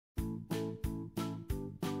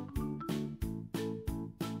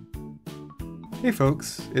Hey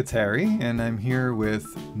folks, it's Harry, and I'm here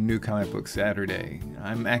with New Comic Book Saturday.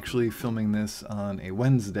 I'm actually filming this on a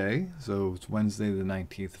Wednesday, so it's Wednesday the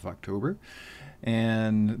 19th of October,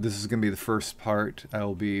 and this is going to be the first part.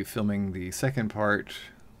 I'll be filming the second part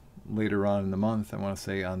later on in the month, I want to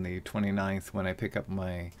say on the 29th when I pick up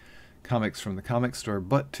my comics from the comic store,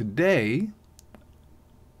 but today,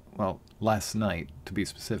 well, last night to be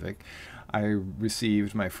specific, I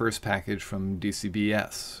received my first package from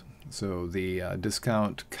DCBS. So the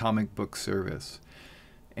discount comic book service,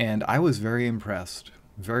 and I was very impressed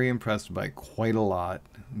by quite a lot.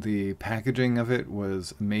 The packaging of it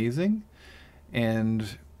was amazing,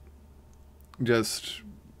 and just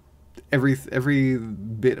every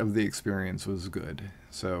bit of the experience was good.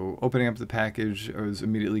 So opening up the package, I was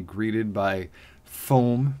immediately greeted by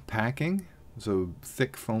foam packing. So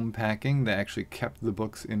thick foam packing that actually kept the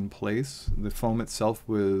books in place. The foam itself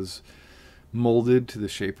was molded to the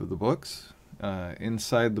shape of the books.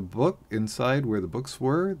 Inside where the books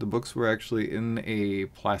were actually in a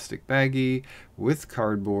plastic baggie with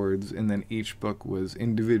cardboards, and then each book was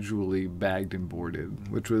individually bagged and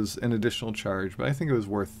boarded, which was an additional charge, but I think it was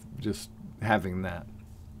worth just having that.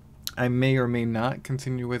 I may or may not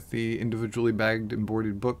continue with the individually bagged and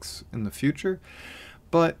boarded books in the future,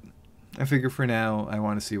 but I figure for now I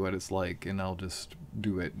want to see what it's like, and I'll just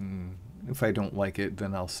do it, and if I don't like it,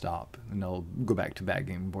 then I'll stop, and I'll go back to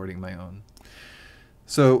bagging and boarding my own.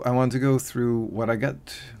 So I wanted to go through what I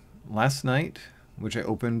got last night, which I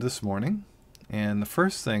opened this morning, and the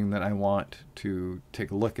first thing that I want to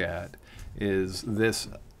take a look at is this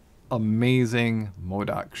amazing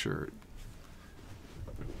MODOK shirt.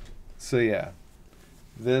 So yeah,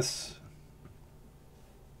 this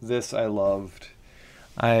I loved.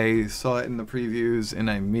 I saw it in the previews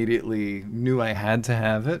and I immediately knew I had to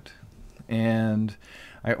have it, and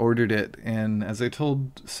I ordered it. And as I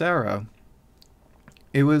told Sarah,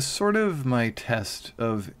 it was sort of my test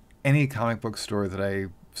of any comic book store that I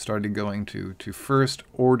started going to first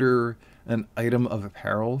order an item of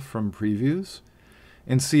apparel from previews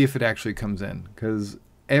and see if it actually comes in. Because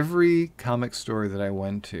every comic store that I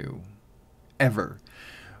went to, ever,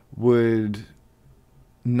 would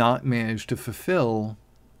not manage to fulfill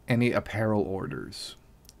any apparel orders.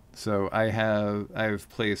 So I've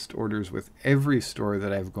placed orders with every store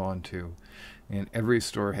that I've gone to, and every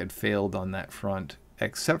store had failed on that front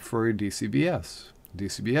except for DCBS.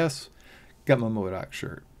 DCBS got my MODOK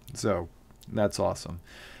shirt. So that's awesome.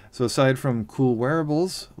 So aside from cool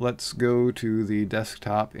wearables, let's go to the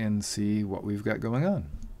desktop and see what we've got going on.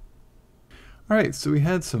 Alright, so we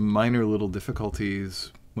had some minor little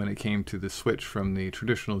difficulties when it came to the switch from the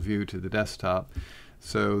traditional view to the desktop.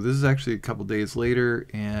 So this is actually a couple days later,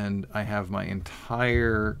 and I have my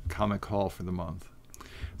entire comic haul for the month.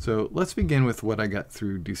 So let's begin with what I got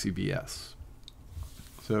through DCBS.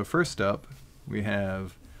 So first up, we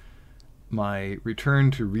have my return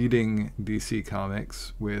to reading DC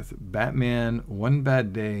Comics with Batman One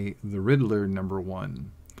Bad Day, The Riddler #1.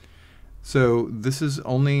 So this is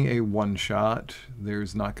only a one-shot.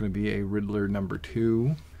 There's not going to be a Riddler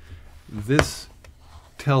 #2. This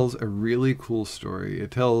tells a really cool story.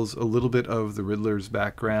 It tells a little bit of the Riddler's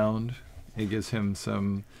background. It gives him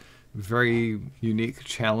some very unique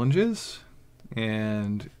challenges,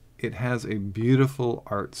 and it has a beautiful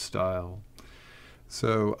art style.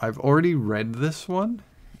 So I've already read this one,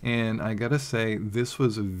 and I gotta say, this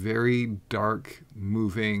was a very dark,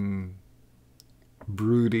 moving,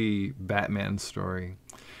 broody Batman story.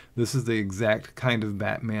 This is the exact kind of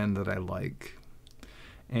Batman that I like.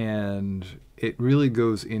 And it really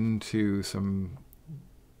goes into some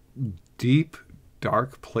deep,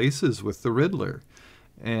 dark places with the Riddler.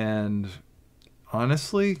 And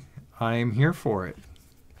honestly, I'm here for it.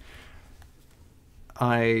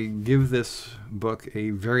 I give this book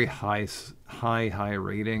a very high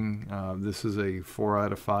rating. This is a 4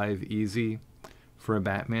 out of 5 easy for a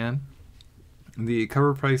Batman. The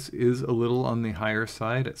cover price is a little on the higher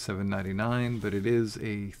side at $7.99, but it is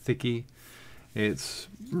a thickie. It's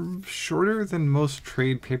shorter than most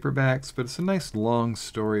trade paperbacks, but it's a nice long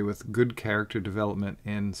story with good character development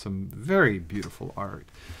and some very beautiful art.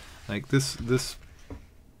 Like this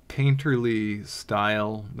painterly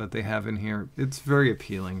style that they have in here, it's very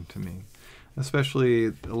appealing to me.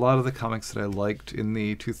 Especially a lot of the comics that I liked in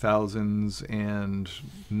the 2000s and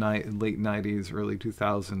late 90s, early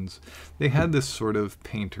 2000s, they had this sort of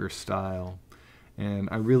painter style, and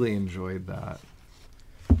I really enjoyed that.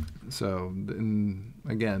 So, and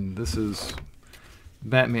again, this is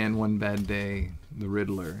Batman One Bad Day, The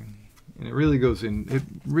Riddler. And it really goes in, it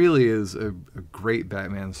really is a great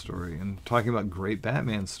Batman story. And talking about great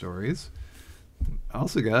Batman stories, I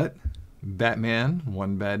also got Batman,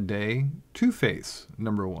 One Bad Day, Two-Face,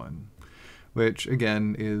 #1, which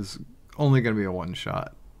again is only going to be a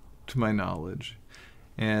one-shot, to my knowledge.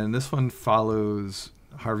 And this one follows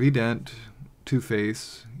Harvey Dent,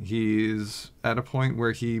 Two-Face. He's at a point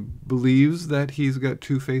where he believes that he's got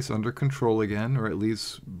Two-Face under control again, or at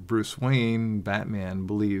least Bruce Wayne, Batman,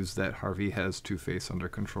 believes that Harvey has Two-Face under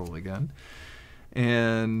control again.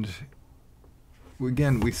 And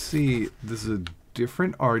again, we see this is a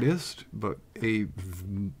different artist, but a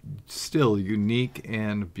still unique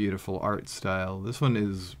and beautiful art style. This one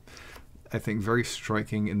is, I think, very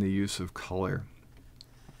striking in the use of color.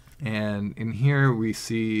 And in here we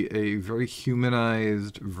see a very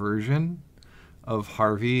humanized version of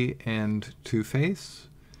Harvey and Two-Face.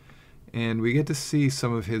 And we get to see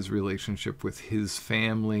some of his relationship with his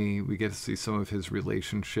family. We get to see some of his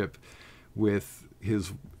relationship with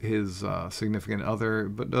his significant other,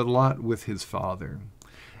 but a lot with his father.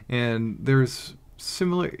 And there's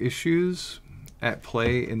similar issues at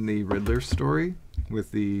play in the Riddler story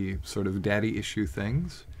with the sort of daddy issue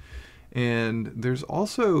things. And there's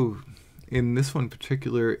also, in this one in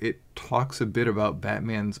particular, it talks a bit about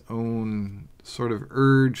Batman's own sort of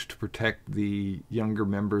urge to protect the younger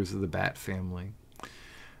members of the Bat family.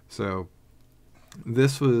 So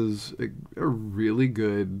this was a really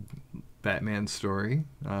good Batman story,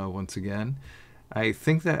 once again. I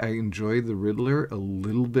think that I enjoyed the Riddler a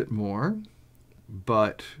little bit more,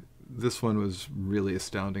 but this one was really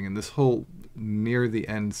astounding. And this whole near the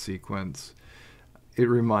end sequence, it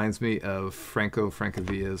reminds me of Franco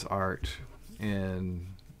Francavilla's art. And,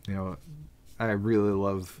 you know, I really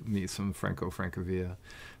love me some Franco Francavilla.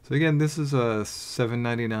 So again, this is a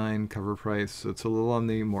 $7.99 cover price, so it's a little on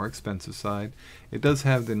the more expensive side. It does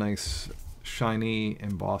have the nice shiny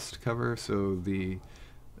embossed cover, so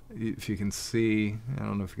if you can see, I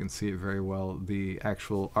don't know if you can see it very well, the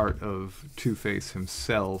actual art of Two-Face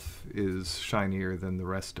himself is shinier than the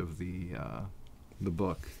rest of the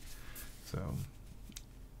book. So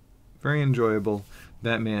very enjoyable.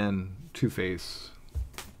 Batman, Two-Face,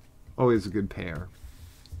 always a good pair,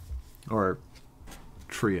 or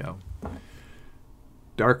trio.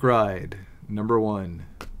 Dark Ride, #1.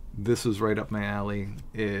 This is right up my alley.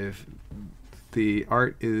 If the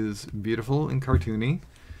art is beautiful and cartoony,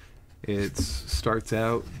 it starts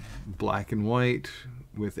out black and white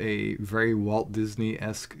with a very Walt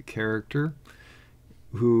Disney-esque character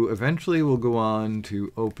who eventually will go on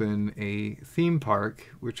to open a theme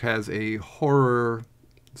park which has a horror,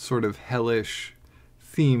 sort of hellish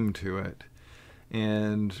theme to it.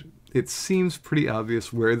 And it seems pretty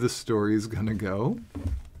obvious where the story is going to go.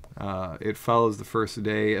 It follows the first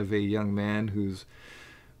day of a young man who's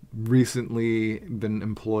recently been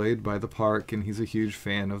employed by the park, and he's a huge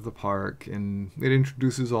fan of the park, and it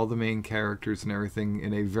introduces all the main characters and everything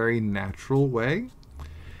in a very natural way.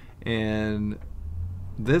 And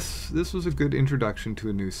this was a good introduction to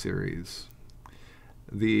a new series.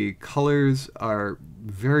 The colors are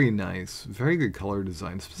very nice, very good color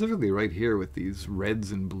design, specifically right here with these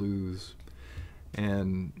reds and blues.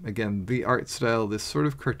 And again, the art style, this sort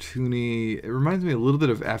of cartoony, it reminds me a little bit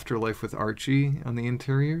of Afterlife with Archie on the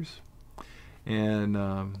interiors. And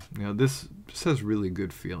you know, this just has really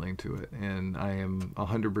good feeling to it, and I am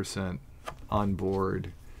 100% on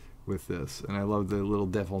board with this. And I love the little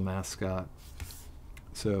devil mascot.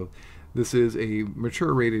 So this is a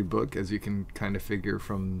mature rated book, as you can kind of figure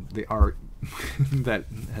from the art that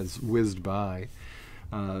has whizzed by.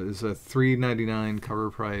 It's a $3.99 cover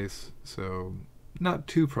price, so not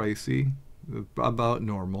too pricey, about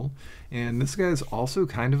normal. And this guy is also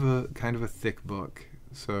kind of a thick book,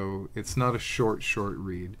 so it's not a short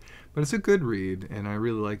read, but it's a good read, and I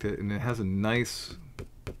really liked it. And it has a nice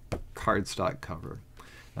cardstock cover.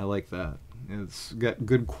 I like that. It's got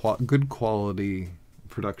good quality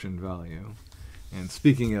production value. And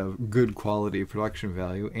speaking of good quality production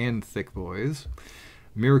value and thick boys,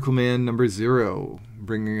 Miracle Man #0,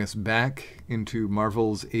 bringing us back into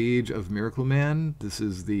Marvel's Age of Miracle Man. This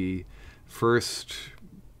is the first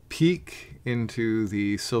peek into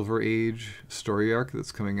the Silver Age story arc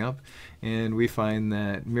that's coming up, and we find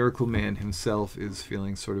that Miracle Man himself is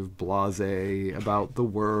feeling sort of blasé about the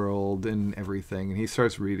world and everything, and he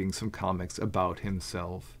starts reading some comics about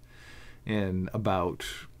himself and about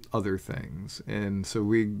other things. And so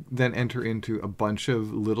we then enter into a bunch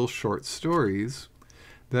of little short stories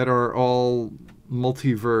that are all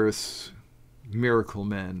multiverse Miracle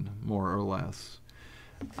Men, more or less.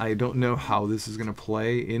 I don't know how this is going to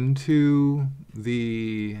play into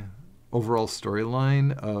the overall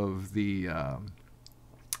storyline of the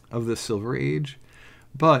Silver Age,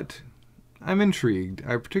 but I'm intrigued.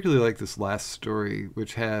 I particularly like this last story,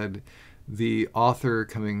 which had the author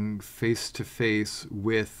coming face to face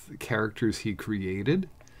with characters he created.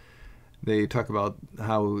 They talk about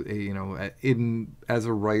how, as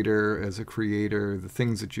a writer, as a creator, the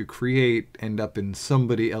things that you create end up in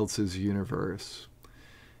somebody else's universe.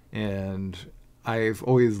 And I've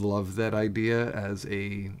always loved that idea as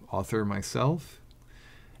a author myself.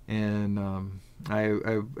 And I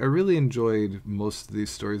really enjoyed most of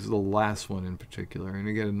these stories, the last one in particular. And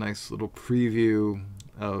you get a nice little preview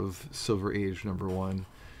of Silver Age #1.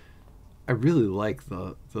 I really like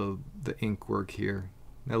the ink work here.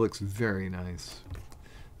 That looks very nice.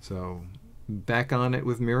 So back on it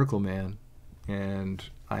with Miracle Man, and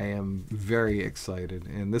I am very excited.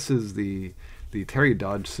 And this is the Terry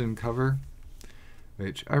Dodgson cover,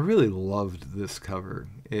 which I really loved this cover.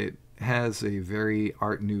 It has a very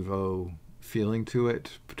Art Nouveau feeling to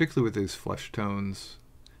it, particularly with those flesh tones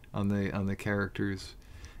on the characters,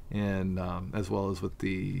 and as well as with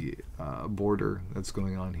the border that's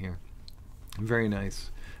going on here. Very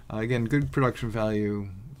nice. Again, good production value,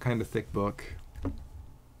 kind of thick book.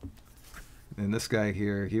 And this guy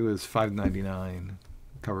here, he was $5.99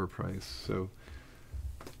 cover price. So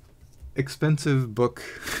expensive book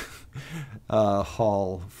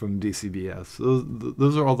haul from DCBS.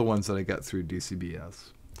 Those are all the ones that I got through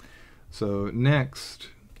DCBS. So next,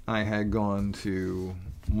 I had gone to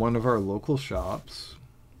one of our local shops,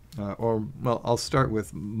 I'll start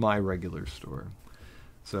with my regular store.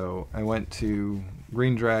 So I went to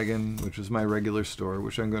Green Dragon, which is my regular store,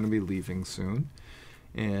 which I'm going to be leaving soon.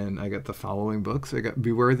 And I got the following books. I got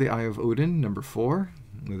Beware the Eye of Odin, #4,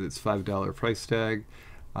 with its $5 price tag.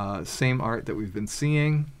 Same art that we've been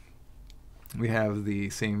seeing. We have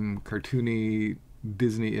the same cartoony,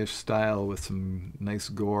 Disney-ish style with some nice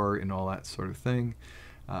gore and all that sort of thing.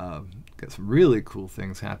 Got some really cool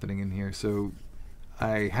things happening in here. So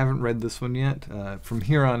I haven't read this one yet. From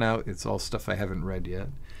here on out, it's all stuff I haven't read yet.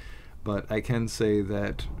 But I can say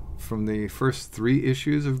that from the first 3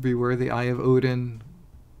 issues of Beware the Eye of Odin,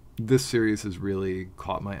 this series has really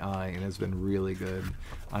caught my eye and has been really good.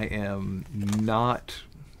 I am not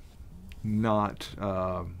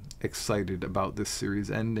excited about this series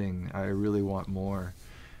ending. I really want more.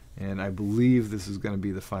 And I believe this is going to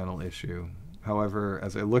be the final issue. However,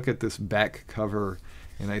 as I look at this back cover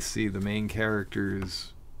and I see the main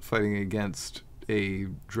characters fighting against a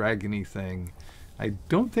dragony thing, I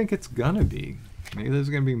don't think it's gonna be. Maybe there's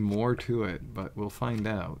gonna be more to it, but we'll find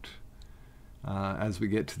out as we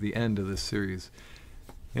get to the end of this series.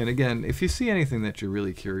 And again, if you see anything that you're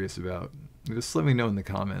really curious about, just let me know in the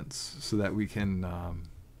comments so that we can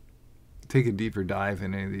take a deeper dive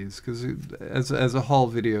in any of these. Because as a haul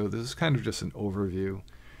video, this is kind of just an overview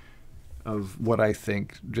of what I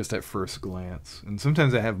think just at first glance. And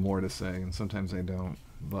sometimes I have more to say, and sometimes I don't.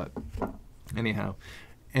 But anyhow,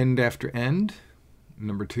 End After End,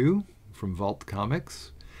 #2 from Vault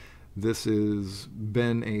Comics. This has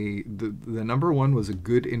been the #1 was a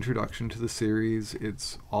good introduction to the series.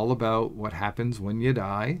 It's all about what happens when you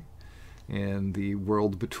die and the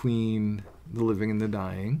world between the living and the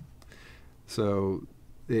dying. So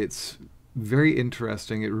it's very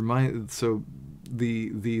interesting. It reminds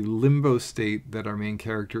the limbo state that our main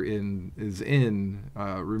character is in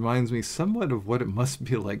reminds me somewhat of what it must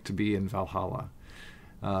be like to be in Valhalla,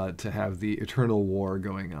 to have the eternal war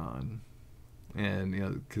going on.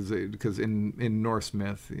 And because in Norse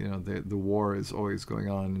myth, the war is always going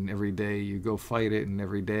on, and every day you go fight it, and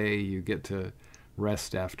every day you get to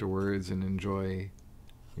rest afterwards and enjoy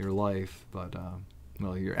your life, but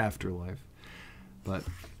your afterlife. But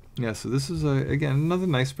yeah, so this is again another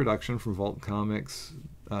nice production from Vault Comics.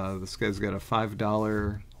 This guy's got a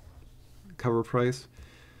 $5 cover price.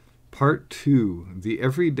 Part 2, The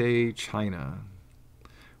Everyday China.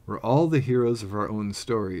 We're all the heroes of our own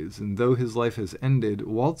stories, and though his life has ended,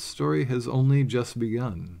 Walt's story has only just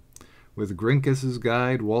begun. With Grink as his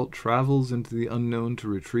guide, Walt travels into the unknown to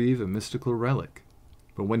retrieve a mystical relic.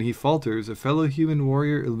 But when he falters, a fellow human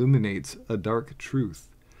warrior illuminates a dark truth.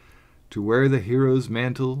 To wear the hero's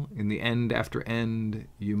mantle, in the end after end,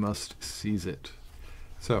 you must seize it.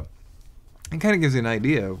 So, it kind of gives you an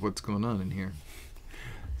idea of what's going on in here.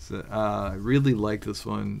 So, I really like this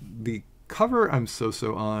one. The cover I'm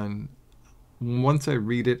so on. Once I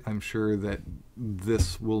read it, I'm sure that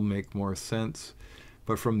this will make more sense.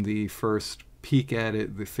 But from the first peek at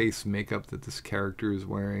it, the face makeup that this character is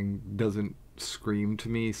wearing doesn't scream to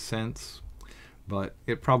me sense. But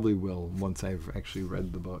it probably will once I've actually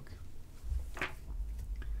read the book.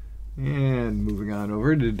 And moving on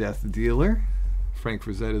over to Death Dealer. Frank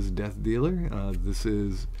Frazetta's Death Dealer. This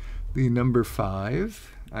is the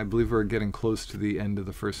 #5. I believe we're getting close to the end of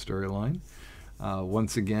the first storyline.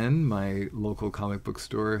 Once again, my local comic book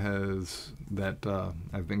store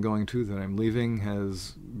I've been going to, that I'm leaving,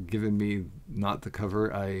 has given me not the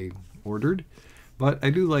cover I ordered. But I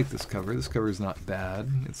do like this cover. This cover is not bad.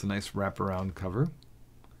 It's a nice wraparound cover,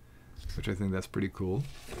 which I think that's pretty cool.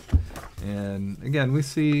 And again, we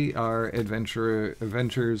see our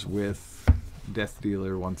adventures with Death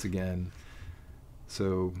Dealer once again.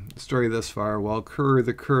 So, story thus far, while Kerr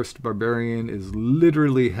the Cursed Barbarian is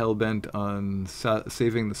literally hell-bent on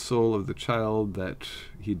saving the soul of the child that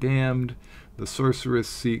he damned, the sorceress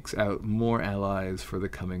seeks out more allies for the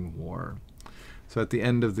coming war. So at the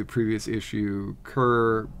end of the previous issue,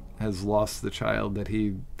 Kerr has lost the child that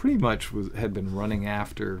he pretty much had been running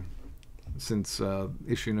after since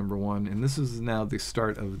issue number 1, and this is now the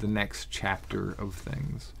start of the next chapter of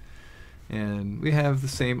things. And we have the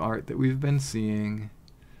same art that we've been seeing.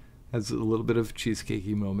 Has a little bit of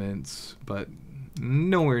cheesecakey moments, but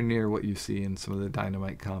nowhere near what you see in some of the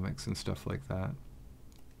Dynamite comics and stuff like that.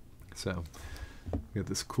 So we got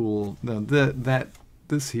this cool. No,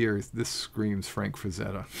 this screams Frank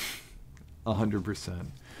Frazetta, 100%.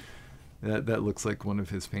 That looks like one of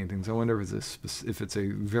his paintings. I wonder if it's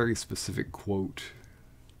a very specific quote.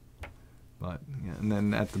 But yeah, and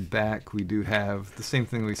then at the back we do have the same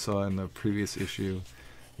thing we saw in the previous issue,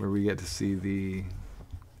 where we get to see the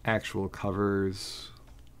actual covers.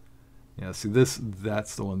 Yeah, see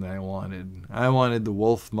that's the one that I wanted. I wanted the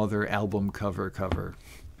Wolf Mother album cover,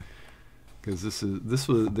 because this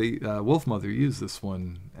was the Wolf Mother used this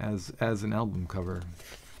one as an album cover,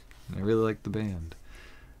 and I really like the band.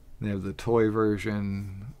 They have the toy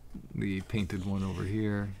version, the painted one over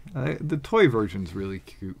here. The toy version's really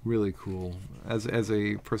cute, really cool. As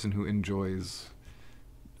a person who enjoys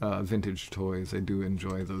vintage toys, I do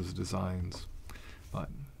enjoy those designs. But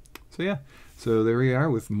so yeah, so there we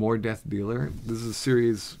are with more Death Dealer. This is a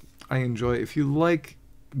series I enjoy. If you like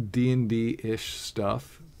D&D-ish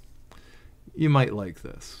stuff, you might like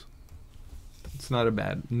this. It's not a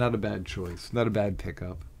bad choice, not a bad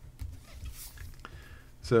pickup.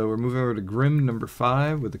 So we're moving over to Grimm number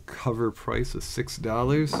 5 with a cover price of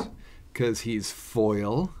 $6 because he's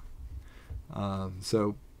foil.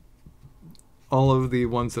 So all of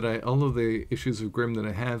the issues of Grimm that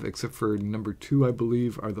I have, except for number 2, I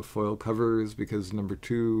believe, are the foil covers, because number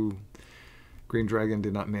 2, Green Dragon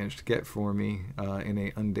did not manage to get for me in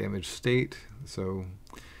a undamaged state. So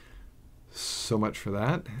much for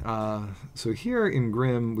that. So here in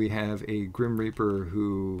Grimm, we have a Grim Reaper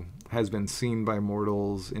who has been seen by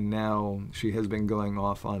mortals, and now she has been going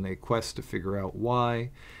off on a quest to figure out why.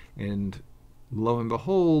 And lo and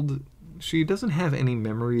behold, she doesn't have any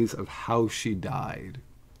memories of how she died.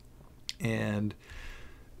 And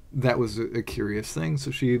that was a curious thing. So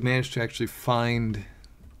she managed to actually find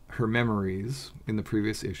her memories in the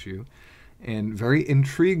previous issue. And very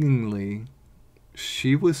intriguingly,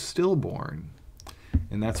 she was stillborn.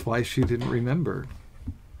 And that's why she didn't remember.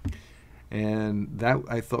 And that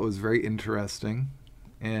I thought was very interesting.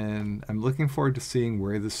 And I'm looking forward to seeing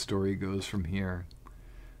where the story goes from here.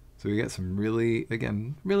 So we got some really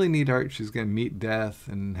neat art. She's going to meet Death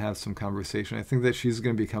and have some conversation. I think that she's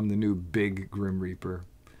going to become the new big Grim Reaper,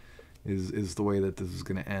 is the way that this is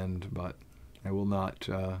going to end. But I will not,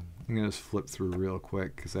 I'm going to just flip through real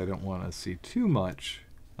quick because I don't want to see too much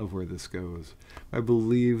of where this goes. I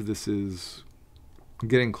believe this is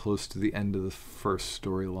getting close to the end of the first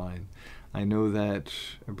storyline. I know that,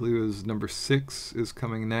 I believe it was number 6 is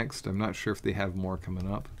coming next. I'm not sure if they have more coming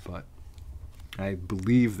up, but I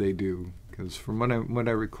believe they do, because from what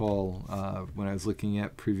I recall, when I was looking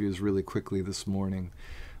at previews really quickly this morning,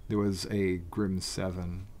 there was a Grimm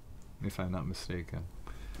 7, if I'm not mistaken.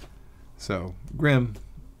 So, Grimm,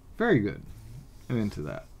 very good. I'm into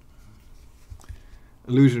that.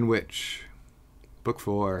 Illusion Witch, book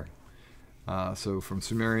 4. So from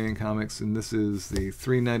Sumerian Comics, and this is the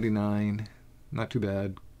 $3.99, not too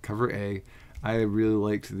bad, cover A. I really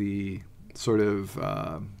liked the sort of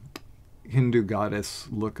Hindu goddess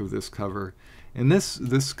look of this cover. And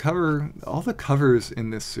this cover, all the covers in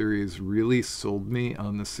this series really sold me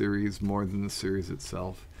on the series more than the series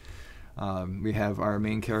itself. We have our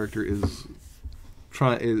main character is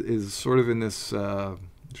sort of in this,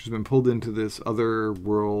 she's been pulled into this other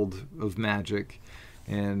world of magic,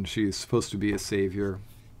 and she's supposed to be a savior,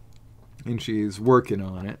 and she's working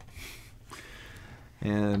on it.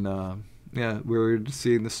 And yeah, we're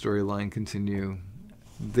seeing the storyline continue.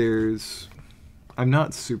 I'm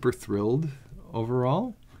not super thrilled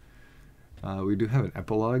overall. We do have an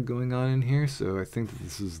epilogue going on in here, so I think that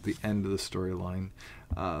this is the end of the storyline.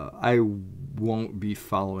 I won't be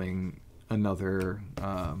following another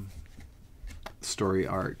story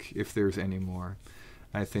arc, if there's any more.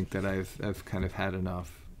 I think that I've kind of had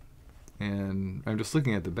enough. And I'm just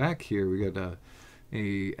looking at the back here. We got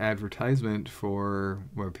a advertisement for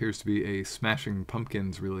what appears to be a Smashing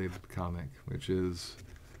Pumpkins related comic, which is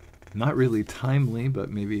not really timely, but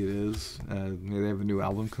maybe it is. Maybe they have a new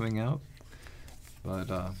album coming out. But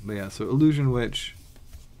yeah, so Illusion Witch,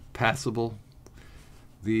 passable.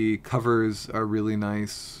 The covers are really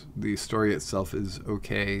nice. The story itself is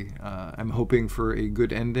okay. I'm hoping for a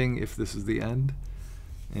good ending if this is the end,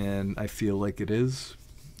 and I feel like it is.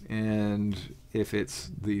 And if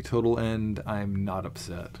it's the total end, I'm not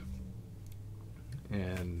upset.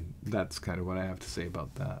 And that's kind of what I have to say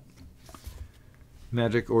about that.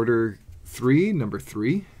 Magic Order 3, number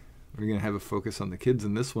 3. We're going to have a focus on the kids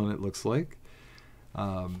in this one, it looks like.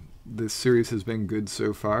 This series has been good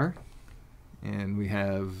so far. And we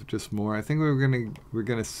have just more. I think we're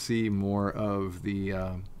gonna see more of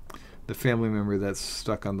the family member that's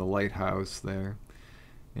stuck on the lighthouse there.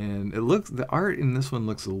 And the art in this one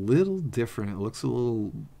looks a little different. It looks a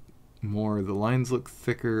little more, the lines look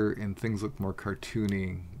thicker and things look more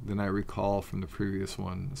cartoony than I recall from the previous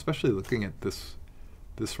one, especially looking at this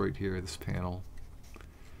right here, this panel.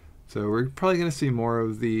 So we're probably going to see more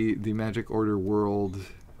of the Magic Order world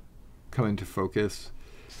come into focus.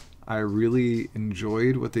 I really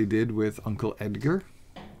enjoyed what they did with Uncle Edgar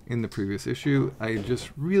in the previous issue. I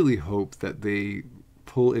just really hope that they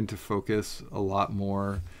pull into focus a lot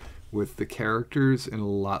more with the characters and a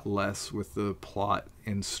lot less with the plot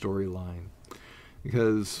and storyline.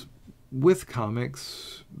 Because with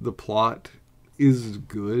comics, the plot is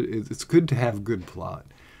good. It's good to have good plot,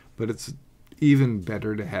 but it's even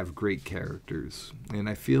better to have great characters. And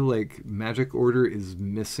I feel like Magic Order is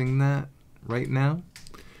missing that right now.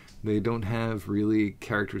 They don't have really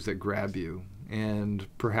characters that grab you. And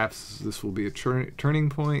perhaps this will be a turning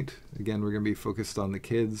point. Again, we're going to be focused on the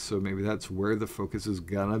kids, so maybe that's where the focus is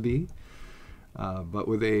going to be. But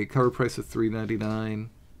with a cover price of $3.99,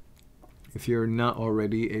 if you're not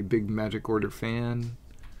already a big Magic Order fan,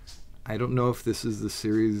 I don't know if this is the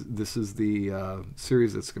series. This is the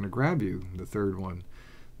series that's going to grab you, the third one.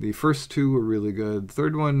 The first two were really good. The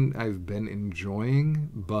third one I've been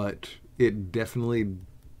enjoying, but it definitely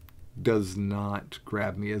does not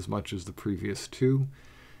grab me as much as the previous two,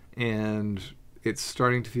 and it's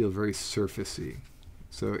starting to feel very surfacey.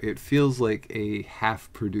 So it feels like a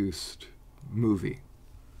half-produced movie,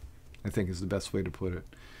 I think is the best way to put it.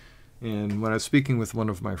 And when I was speaking with one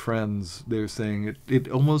of my friends, they were saying it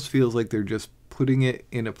almost feels like they're just putting it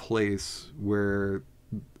in a place where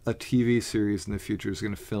a TV series in the future is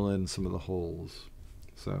going to fill in some of the holes.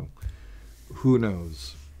 So who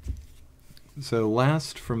knows? So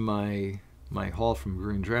last from my haul from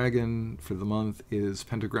Green Dragon for the month is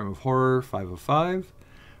Pentagram of Horror 505,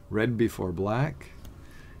 Red Before Black.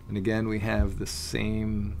 And again, we have the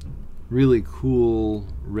same really cool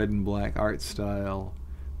red and black art style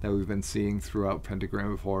that we've been seeing throughout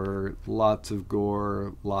Pentagram of Horror. Lots of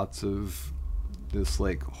gore, lots of this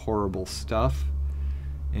like horrible stuff.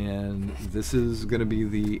 And this is going to be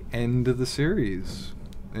the end of the series.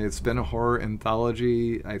 It's been a horror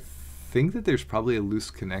anthology. I think that there's probably a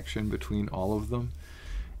loose connection between all of them,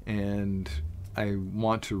 and I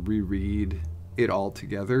want to reread it all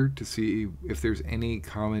together to see if there's any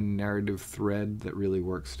common narrative thread that really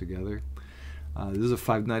works together. This is a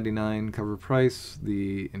 $5.99 cover price.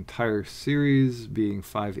 The entire series being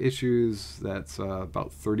 5 issues, that's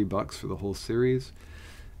about $30 for the whole series.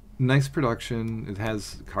 Nice production. It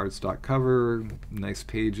has cardstock cover, nice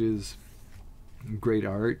pages, great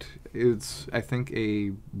art. It's, I think,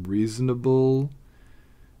 a reasonable,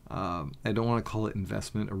 I don't want to call it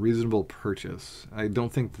investment, a reasonable purchase. I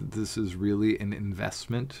don't think that this is really an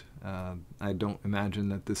investment. I don't imagine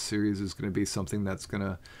that this series is going to be something that's going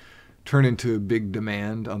to turn into a big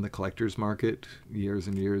demand on the collector's market years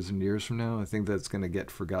and years and years from now. I think that's going to get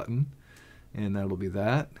forgotten, and that'll be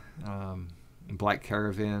that. Black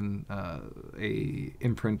Caravan, a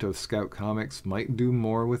imprint of Scout Comics, might do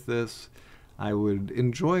more with this. I would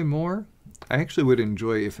enjoy more. I actually would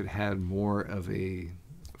enjoy if it had more of a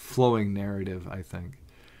flowing narrative, I think.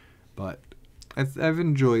 But I've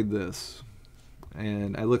enjoyed this,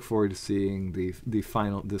 and I look forward to seeing this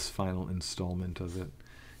final installment of it.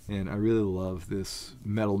 And I really love this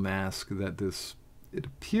metal mask that it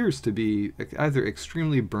appears to be either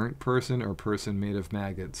extremely burnt person or person made of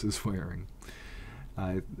maggots is wearing.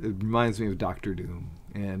 It reminds me of Doctor Doom,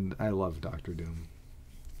 and I love Doctor Doom.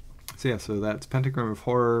 So yeah, so that's Pentagram of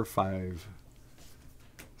Horror 5.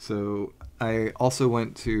 So I also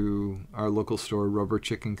went to our local store, Rubber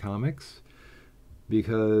Chicken Comics,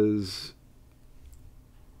 because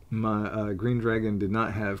my Green Dragon did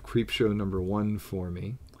not have Creepshow #1 for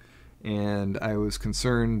me, and I was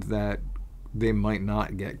concerned that they might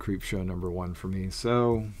not get Creepshow #1 for me.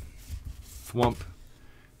 So, thwump,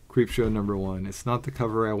 Creepshow #1. It's not the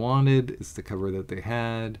cover I wanted. It's the cover that they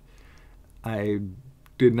had. I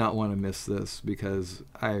did not want to miss this because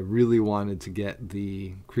I really wanted to get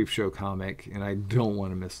the Creepshow comic, and I don't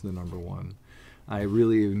want to miss the #1. I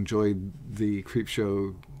really enjoyed the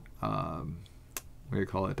Creepshow, what do you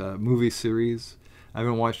call it, movie series. I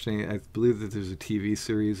haven't watched any. I believe that there's a TV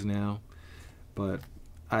series now, but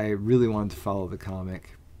I really wanted to follow the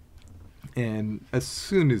comic. And as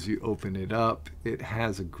soon as you open it up, it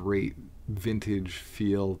has a great vintage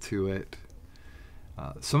feel to it.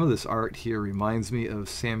 Some of this art here reminds me of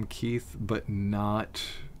Sam Keith, but not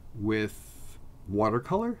with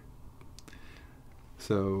watercolor.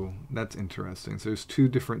 So that's interesting. So there's 2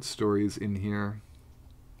 different stories in here,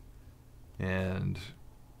 and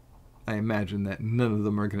I imagine that none of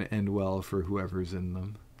them are going to end well for whoever's in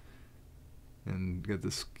them. And got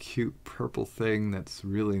this cute purple thing that's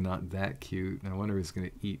really not that cute. I wonder if it's going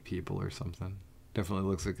to eat people or something. Definitely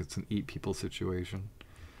looks like it's an eat people situation.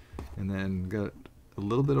 And then got a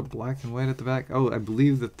little bit of black and white at the back. Oh, I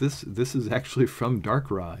believe that this is actually from Dark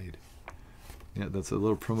Ride. Yeah, that's a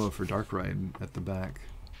little promo for Dark Ride at the back.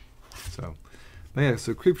 So, but yeah,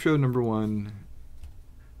 so Creepshow #1.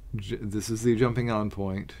 This is the jumping on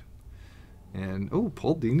point. And, oh,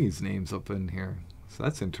 Paul Dini's name's up in here. So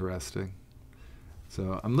that's interesting.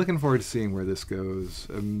 So I'm looking forward to seeing where this goes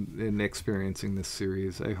and experiencing this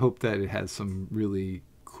series. I hope that it has some really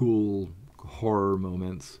cool horror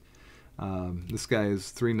moments. This guy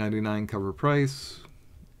is $3.99 cover price.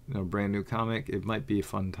 Brand new comic. It might be a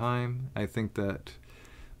fun time. I think that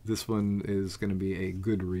this one is going to be a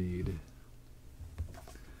good read.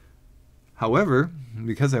 However,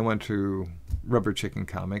 because I went to Rubber Chicken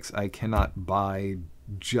Comics, I cannot buy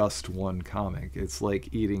just one comic. It's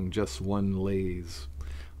like eating just one Lay's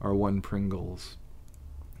or one Pringles.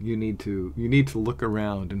 You need to look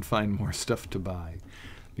around and find more stuff to buy,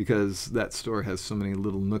 because that store has so many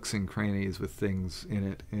little nooks and crannies with things in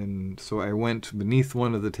it. And so I went beneath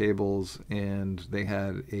one of the tables, and they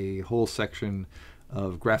had a whole section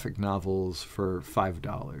of graphic novels for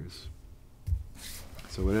 $5.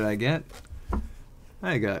 So what did I get?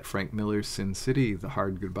 I got Frank Miller's Sin City, The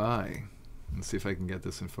Hard Goodbye. Let's see if I can get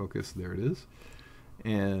this in focus. There it is.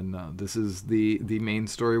 And this is the main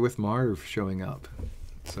story with Marv showing up.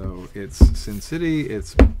 So it's Sin City.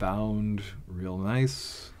 It's bound real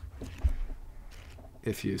nice.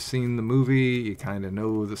 If you've seen the movie, you kind of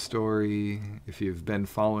know the story. If you've been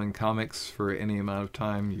following comics for any amount of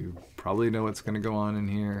time, you probably know what's going to go on in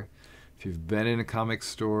here. If you've been in a comic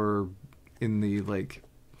store in the late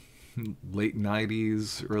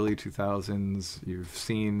 90s, early 2000s, you've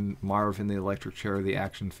seen Marv in the electric chair, the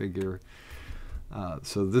action figure.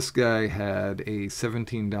 So this guy had a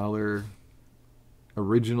 $17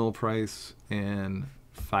 original price and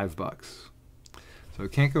 $5. So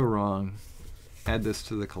it can't go wrong. Add this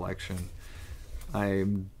to the collection.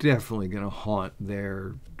 I'm definitely going to haunt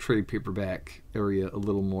their trade paperback area a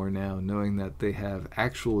little more now, knowing that they have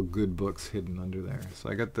actual good books hidden under there. So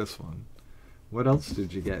I got this one. What else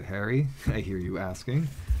did you get, Harry? I hear you asking.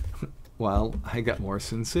 Well, I got more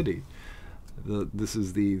Sin City. This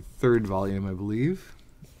is the 3rd volume, I believe,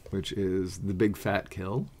 which is The Big Fat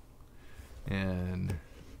Kill. And,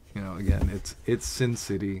 again, it's Sin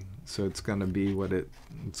City, so it's going to be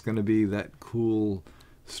it's going to be that cool,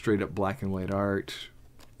 straight up black and white art,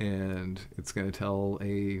 and it's going to tell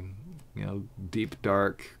a, deep,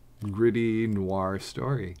 dark, gritty, noir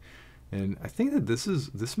story. And I think that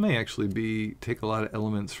this may actually take a lot of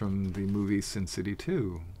elements from the movie Sin City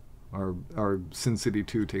 2. Or Sin City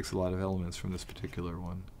 2 takes a lot of elements from this particular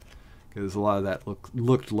one, because a lot of that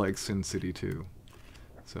looked like Sin City 2.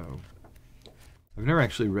 So I've never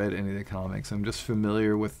actually read any of the comics. I'm just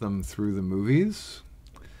familiar with them through the movies.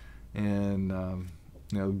 And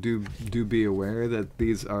do be aware that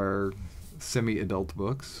these are semi-adult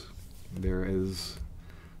books. There's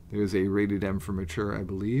a rated M for mature, I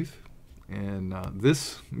believe. And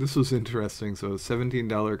this was interesting. So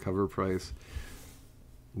 $17 cover price.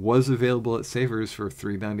 Was available at Savers for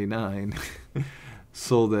 $3.99,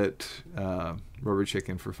 sold at Rubber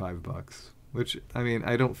Chicken for $5. Which, I mean,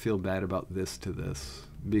 I don't feel bad about this to this,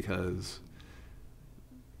 because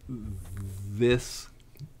this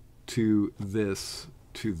to this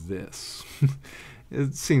to this,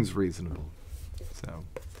 it seems reasonable. So,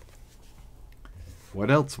 what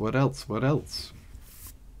else? What else? What else?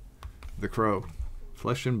 The Crow,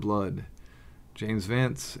 Flesh and Blood, James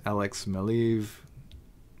Vance, Alex Maleev.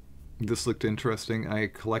 this looked interesting. I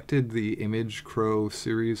collected the Image Crow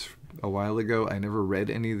series a while ago. I never read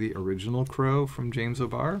any of the original Crow from James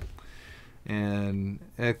O'Barr. And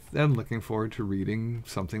I'm looking forward to reading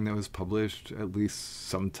something that was published at least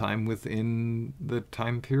sometime within the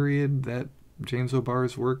time period that James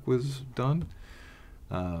O'Barr's work was done.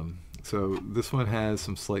 So this one has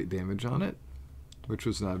some slight damage on it, which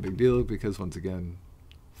was not a big deal because, once again,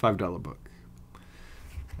 $5 book.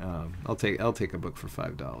 I'll take a book for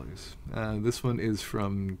 $5. This one is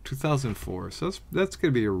from 2004, so that's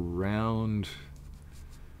going to be around.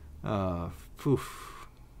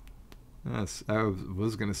 Yes, I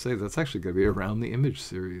was going to say that's actually going to be around the Image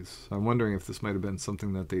series. I'm wondering if this might have been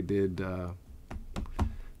something that they did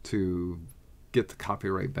to get the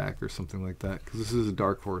copyright back or something like that, because this is a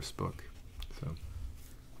Dark Horse book. So,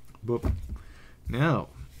 but now,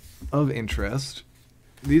 of interest,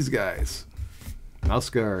 these guys.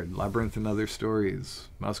 Mouse Guard, Labyrinth and Other Stories.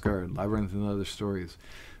 Mouse Guard, Labyrinth and Other Stories.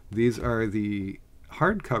 These are the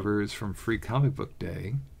hardcovers from Free Comic Book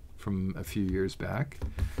Day from a few years back.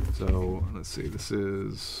 So let's see, this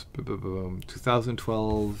is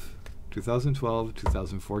 2012,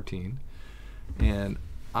 2014. And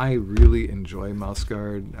I really enjoy Mouse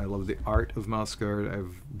Guard. I love the art of Mouse Guard.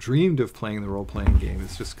 I've dreamed of playing the role-playing game.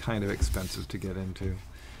 It's just kind of expensive to get into.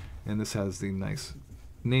 And this has the nice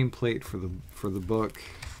nameplate for the book,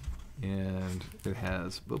 and it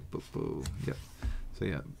has yep. So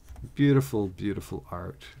yeah, beautiful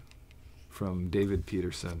art from David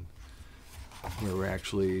Peterson, where we're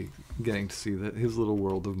actually getting to see his little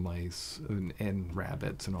world of mice and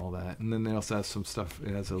rabbits and all that. And then they also have some stuff.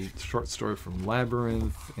 It has a short story from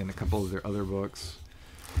Labyrinth and a couple of their other books.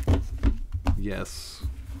 Yes,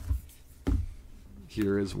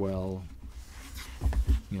 here as well.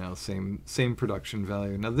 You know, same production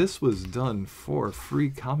value. Now this was done for Free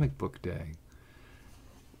Comic Book Day,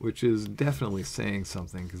 which is definitely saying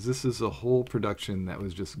something, because this is a whole production that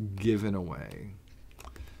was just given away.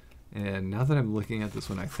 And now that I'm looking at this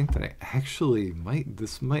one, I think that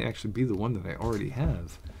this might actually be the one that I already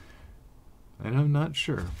have. And I'm not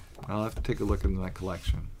sure. I'll have to take a look in my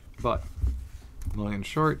collection. But, long and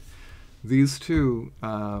short, these two,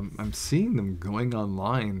 I'm seeing them going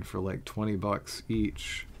online for like $20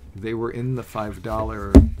 each. They were in the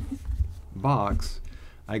 $5 box.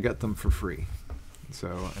 I got them for free.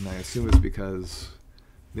 So, and I assume it's because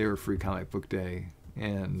they were Free Comic Book Day,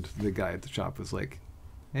 and the guy at the shop was like,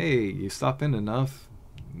 "Hey, you stop in enough.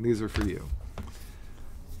 These are for you."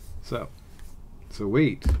 So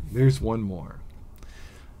wait, there's one more.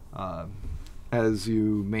 As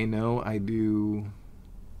you may know, I do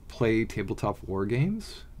play tabletop war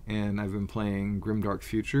games, and I've been playing Grimdark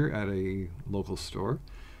Future at a local store,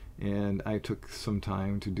 and I took some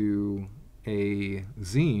time to do a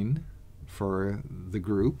zine for the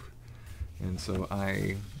group, and so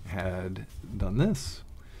I had done this.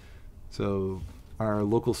 So our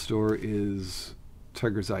local store is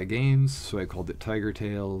Tiger's Eye Games, so I called it Tiger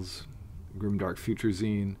Tales Grimdark Future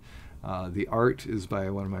zine. The art is by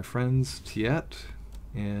one of my friends, Tiet,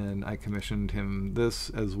 and I commissioned him this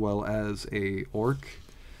as well as a orc.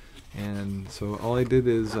 And so all I did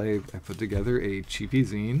is I put together a cheapy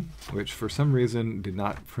zine, which for some reason did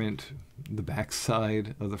not print the back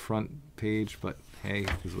side of the front page, but hey,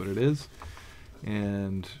 is what it is.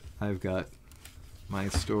 And I've got my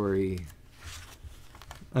story,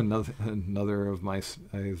 another of my,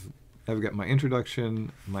 I've got my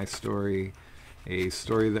introduction, my story, a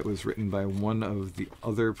story that was written by one of the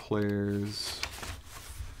other players,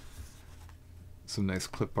 some nice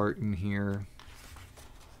clip art in here,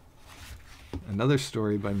 another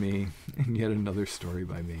story by me, and yet another story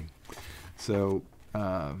by me. So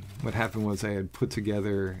what happened was I had put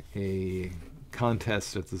together a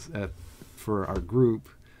contest for our group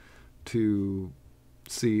to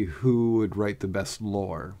see who would write the best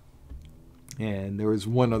lore. And there was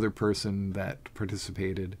one other person that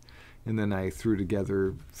participated, and then I threw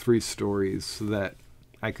together 3 stories so that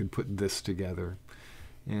I could put this together.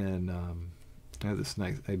 And I have this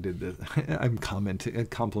nice, I did this, I'm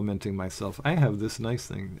complimenting myself. I have this nice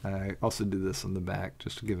thing. I also did this on the back,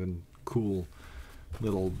 just to give a cool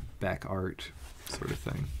little back art sort of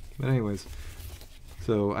thing. But anyways,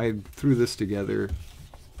 so I threw this together.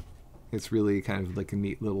 It's really kind of like a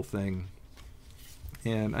neat little thing.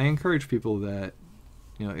 And I encourage people that,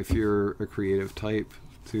 you know, if you're a creative type,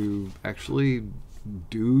 to actually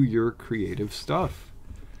do your creative stuff.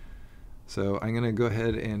 So I'm going to go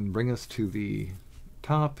ahead and bring us to the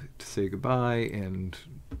top to say goodbye and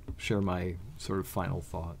share my sort of final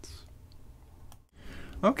thoughts.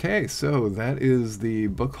 Okay, so that is the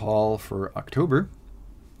book haul for October.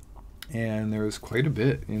 and there was quite a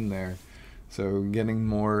bit in there. So getting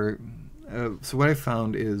more. So what I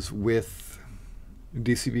found is with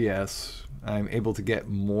DCBS, I'm able to get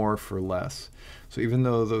more for less. So even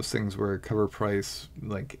though those things were cover price,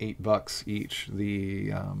 like $8 each,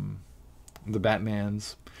 the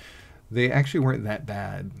Batmans, they actually weren't that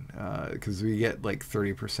bad because we get like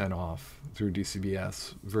 30% off through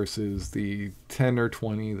DCBS versus the 10 or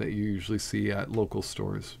 20 that you usually see at local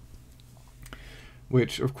stores.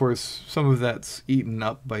 Which, of course, some of that's eaten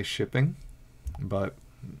up by shipping, but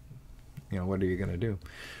what are you gonna do?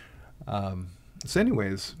 So,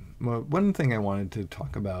 anyways, one thing I wanted to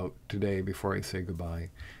talk about today before I say goodbye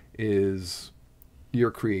is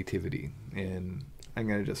your creativity. And I'm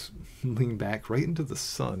going to just lean back right into the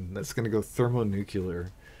sun. That's going to go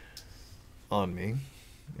thermonuclear on me.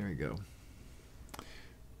 There we go.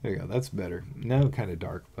 There you go. That's better. Now kind of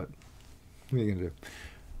dark, but what are you going to do?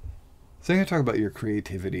 So I'm going to talk about your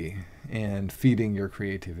creativity and feeding your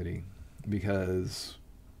creativity, because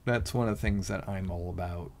that's one of the things that I'm all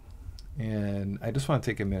about. And I just want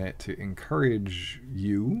to take a minute to encourage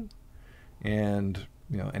you and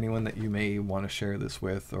anyone that you may want to share this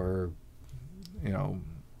with, or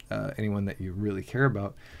anyone that you really care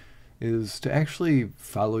about, is to actually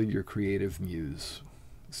follow your creative muse.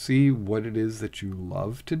 See what it is that you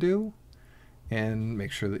love to do and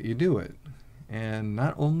make sure that you do it. And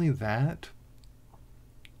not only that,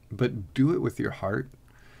 but do it with your heart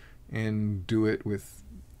and do it with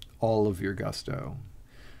all of your gusto.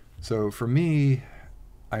 So for me,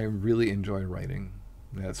 I really enjoy writing.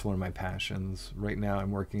 That's one of my passions. Right now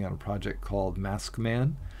I'm working on a project called Mask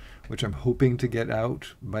Man, which I'm hoping to get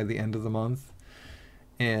out by the end of the month.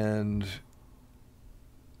 And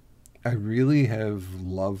I really have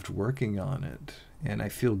loved working on it, and I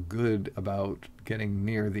feel good about getting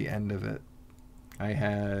near the end of it. I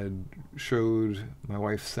had showed my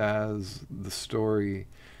wife Saz the story,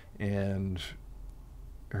 and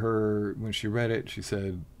when she read it, she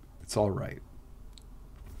said, "It's all right."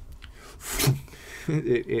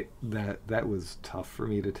 That was tough for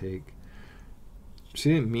me to take.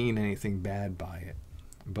 She didn't mean anything bad by it,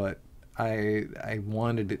 but I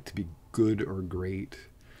wanted it to be good or great,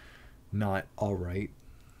 not all right.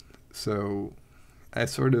 So I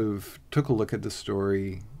sort of took a look at the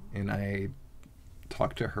story, and I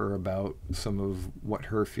talked to her about some of what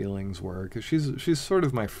her feelings were, because she's sort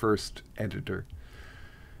of my first editor.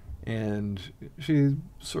 And she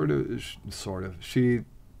she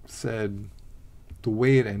said the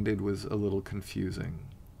way it ended was a little confusing.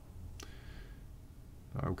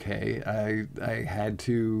 Okay, I had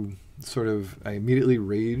to I immediately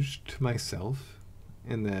raged to myself,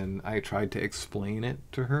 and then I tried to explain it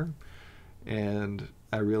to her, and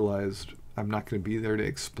I realized I'm not going to be there to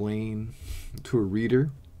explain to a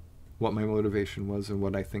reader what my motivation was and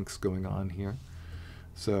what I think's going on here.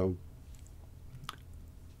 So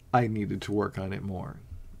I needed to work on it more.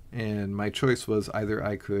 And my choice was either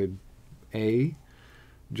I could A,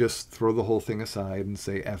 just throw the whole thing aside and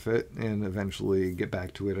say F it and eventually get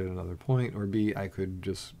back to it at another point, or B, I could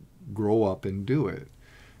just grow up and do it.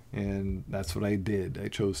 And that's what I did. I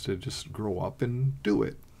chose to just grow up and do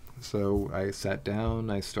it. So I sat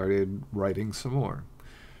down, I started writing some more,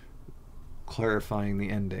 clarifying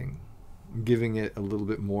the ending, giving it a little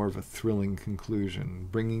bit more of a thrilling conclusion,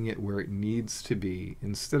 bringing it where it needs to be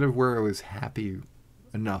instead of where I was happy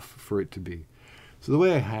enough for it to be. So the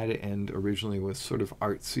way I had it end originally was sort of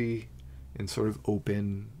artsy and sort of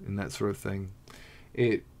open and that sort of thing.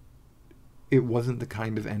 It wasn't the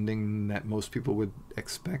kind of ending that most people would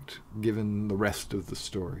expect given the rest of the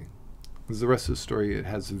story. Because the rest of the story, it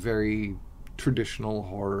has a very traditional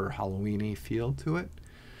horror Halloween-y feel to it.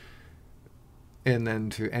 And then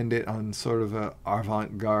to end it on sort of a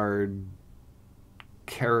avant-garde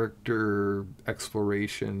character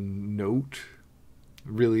exploration note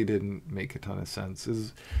really didn't make a ton of sense.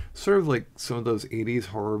 It's sort of like some of those 80s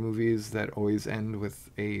horror movies that always end with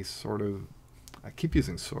a sort of, I keep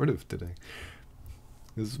using sort of today.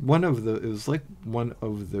 It was like one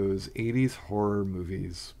of those 80s horror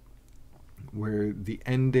movies where the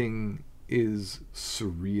ending is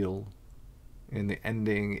surreal and the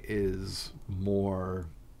ending is more,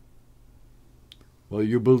 well,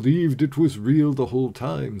 you believed it was real the whole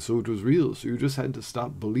time, so it was real, so you just had to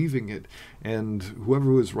stop believing it, and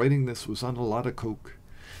whoever was writing this was on a lot of coke.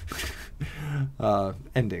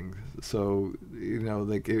 Ending. So,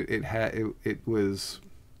 like it was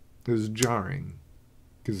jarring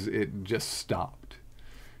because it just stopped.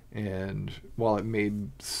 And while it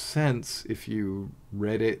made sense if you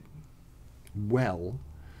read it well,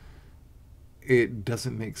 it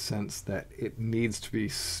doesn't make sense that it needs to be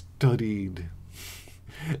studied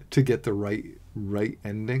to get the right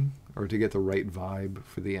ending, or to get the right vibe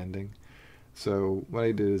for the ending. So what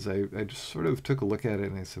I did is I just sort of took a look at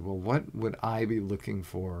it and I said, well, what would I be looking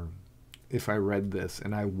for if I read this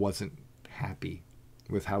and I wasn't happy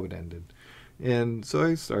with how it ended? And so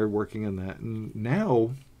I started working on that, and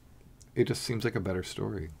now it just seems like a better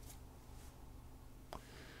story.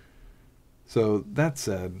 So that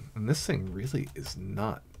said, and this thing really is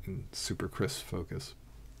not in super crisp focus.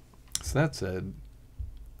 So that said,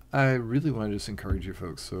 I really want to just encourage you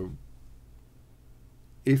folks. So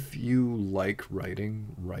if you like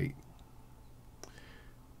writing, write.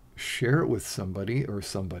 Share it with somebody or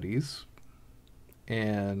somebody's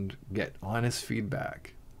and get honest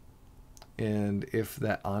feedback. And if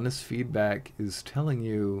that honest feedback is telling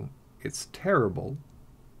you it's terrible,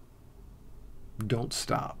 don't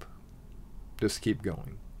stop. Just keep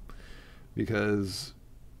going. Because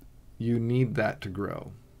you need that to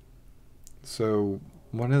grow. So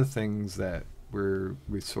one of the things that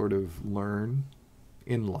we sort of learn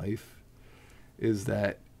in life is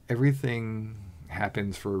that everything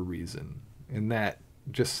happens for a reason. And that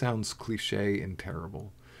just sounds cliche and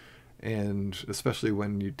terrible. And especially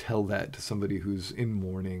when you tell that to somebody who's in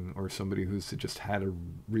mourning, or somebody who's just had a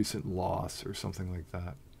recent loss or something like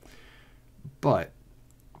that. But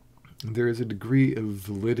there is a degree of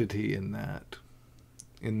validity in that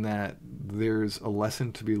there's a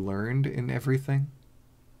lesson to be learned in everything.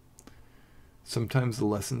 Sometimes the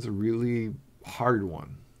lesson's a really hard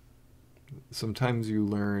one. Sometimes you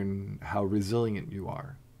learn how resilient you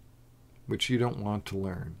are, which you don't want to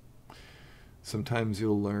learn. Sometimes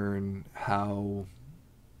you'll learn how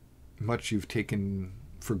much you've taken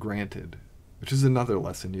for granted, which is another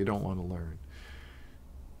lesson you don't want to learn,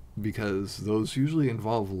 because those usually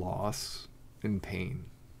involve loss and pain,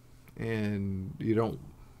 and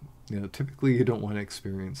typically you don't want to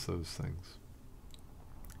experience those things.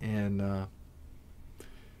 And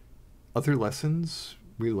other lessons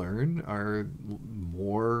we learn are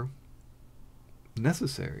more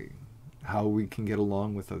necessary. How we can get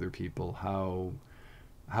along with other people, how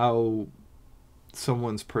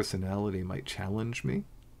someone's personality might challenge me,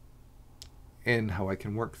 and how I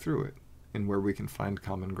can work through it, and where we can find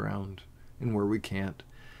common ground, and where we can't,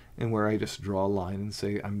 and where I just draw a line and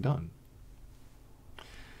say, I'm done.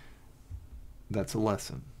 That's a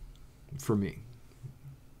lesson for me.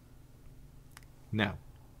 Now,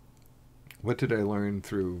 what did I learn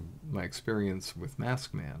through my experience with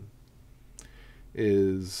Mask Man?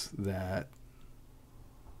 Is that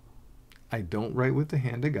I don't write with the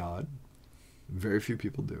hand of God. Very few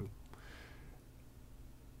people do.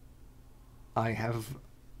 I have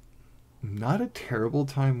not a terrible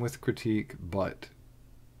time with critique, but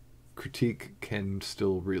critique can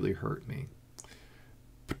still really hurt me,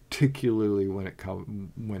 particularly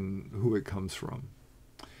when who it comes from.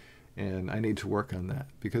 And I need to work on that,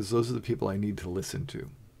 because those are the people I need to listen to.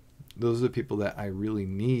 Those are the people that I really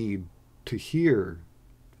need to hear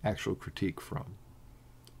actual critique from,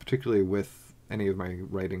 particularly with any of my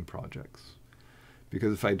writing projects.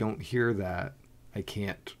 Because if I don't hear that, I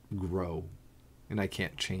can't grow, and I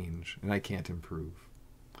can't change, and I can't improve.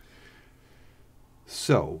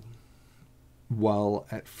 So, while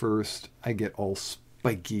at first I get all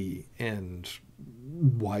spiky and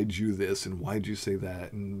why'd you this and why'd you say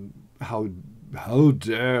that and how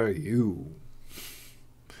dare you,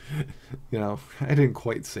 I didn't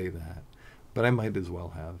quite say that, but I might as well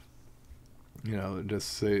have.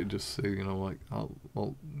 Just say, like, oh,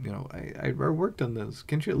 well, I worked on this.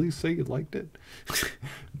 Can't you at least say you liked it?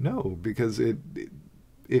 No, because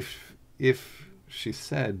if she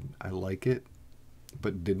said I like it,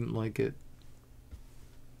 but didn't like it,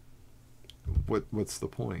 what's the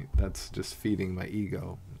point? That's just feeding my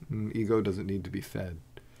ego. Ego doesn't need to be fed.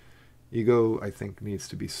 Ego, I think, needs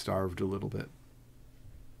to be starved a little bit.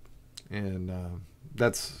 And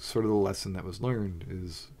that's sort of the lesson that was learned,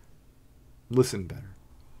 is listen better,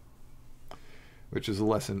 which is a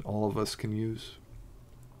lesson all of us can use,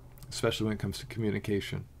 especially when it comes to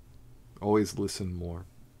communication. Always listen more,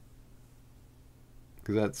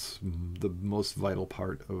 because that's the most vital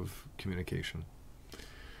part of communication.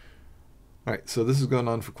 All right, so this has gone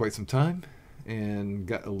on for quite some time and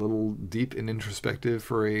got a little deep and introspective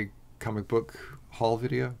for a comic book haul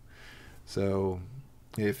video. So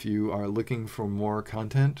if you are looking for more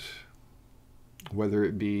content, whether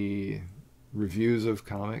it be reviews of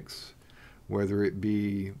comics, whether it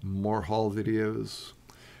be more haul videos,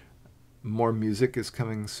 more music is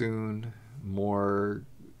coming soon, more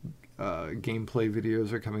gameplay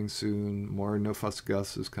videos are coming soon, more No Fuss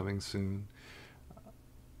Gus is coming soon.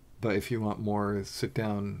 But if you want more sit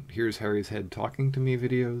down, here's Harry's head talking to me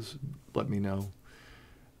videos, let me know.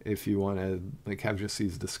 if you want to like have just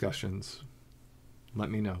these discussions, let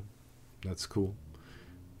me know. That's cool.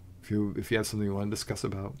 If you have something you want to discuss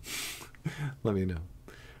about, let me know.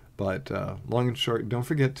 But long and short, don't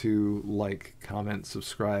forget to like, comment,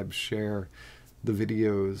 subscribe, share the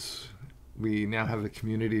videos. We now have a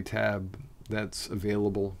community tab that's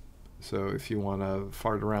available. So if you want to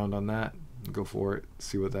fart around on that, go for it.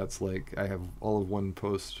 See what that's like. I have all of one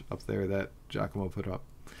post up there that Giacomo put up.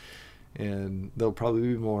 And there'll probably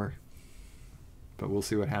be more. But we'll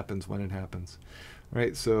see what happens when it happens. All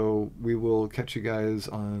right, so we will catch you guys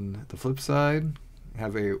on the flip side.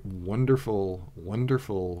 Have a wonderful,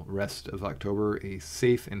 wonderful rest of October, a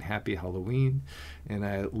safe and happy Halloween, and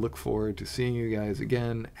I look forward to seeing you guys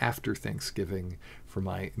again after Thanksgiving for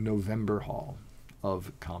my November haul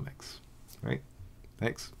of comics. All right,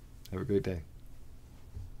 thanks. Have a great day.